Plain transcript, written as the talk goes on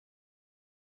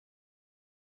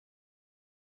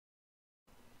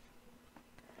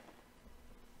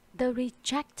The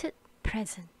rejected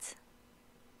present.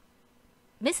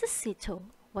 Mrs. Sito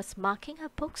was marking her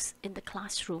books in the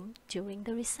classroom during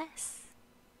the recess.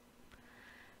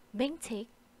 Ming-Tic,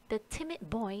 the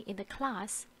timid boy in the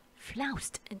class,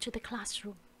 flounced into the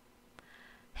classroom.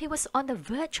 He was on the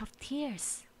verge of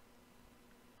tears.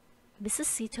 Mrs.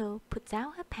 Sito put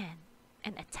down her pen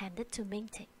and attended to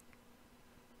Ming-Tic.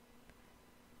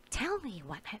 "Tell me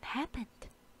what had happened,"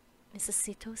 Mrs.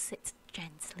 Sito said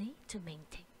gently to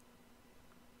Ming-Tic.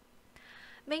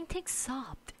 Ming-Tic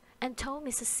sobbed and told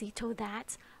Mrs. Sito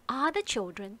that other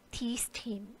children teased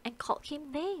him and called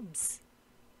him names.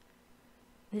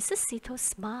 Mrs. Sito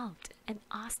smiled and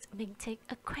asked Ming-Tic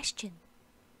a question.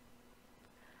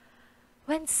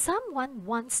 "When someone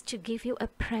wants to give you a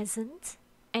present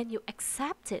and you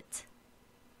accept it,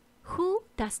 who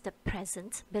does the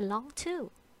present belong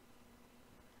to?"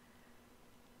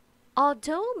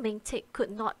 Although Ming-Tic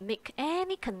could not make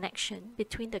any connection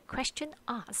between the question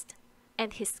asked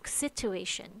and his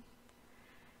situation,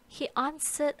 he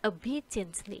answered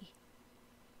obediently,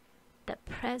 "The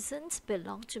present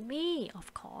belonged to me,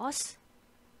 of course."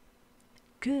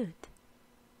 "Good."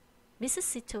 Mrs.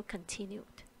 Sito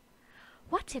continued.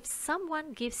 "What if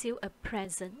someone gives you a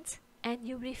present and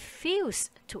you refuse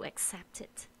to accept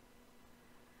it?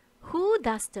 Who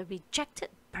does the rejected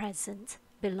present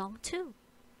belong to?"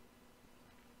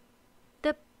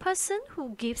 "The person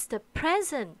who gives the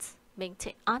present,"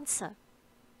 Ming-Tic answered.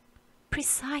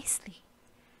 "Precisely,"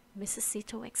 Mrs.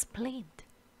 Sito explained.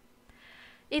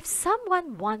 "If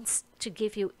someone wants to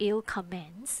give you ill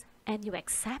comments and you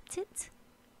accept it,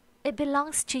 it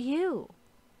belongs to you.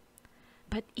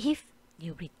 But if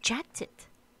you reject it,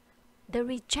 the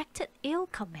rejected ill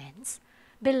comments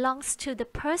belongs to the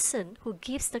person who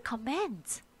gives the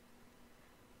comment."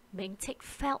 Ming-Tic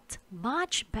felt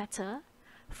much better,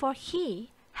 for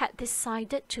he had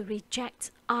decided to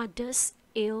reject others'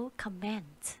 ill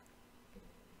comment.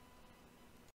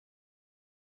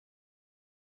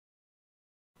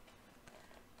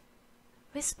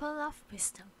 Whisper of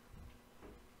Wisdom.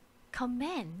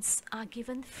 Comments are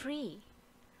given free,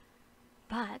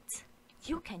 but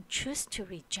you can choose to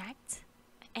reject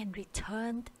and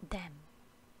return them.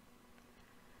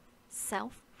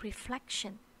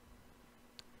 Self-reflection.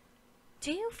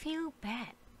 Do you feel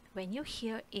bad when you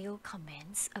hear ill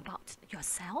comments about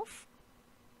yourself?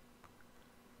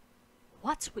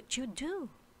 What would you do?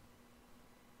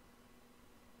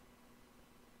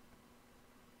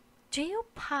 Do you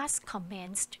pass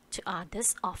comments to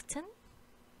others often?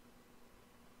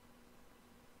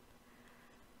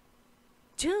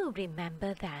 Do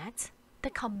remember that the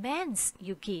comments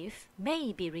you give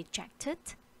may be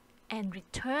rejected and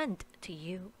returned to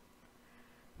you.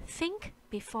 Think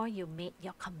before you make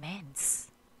your comments.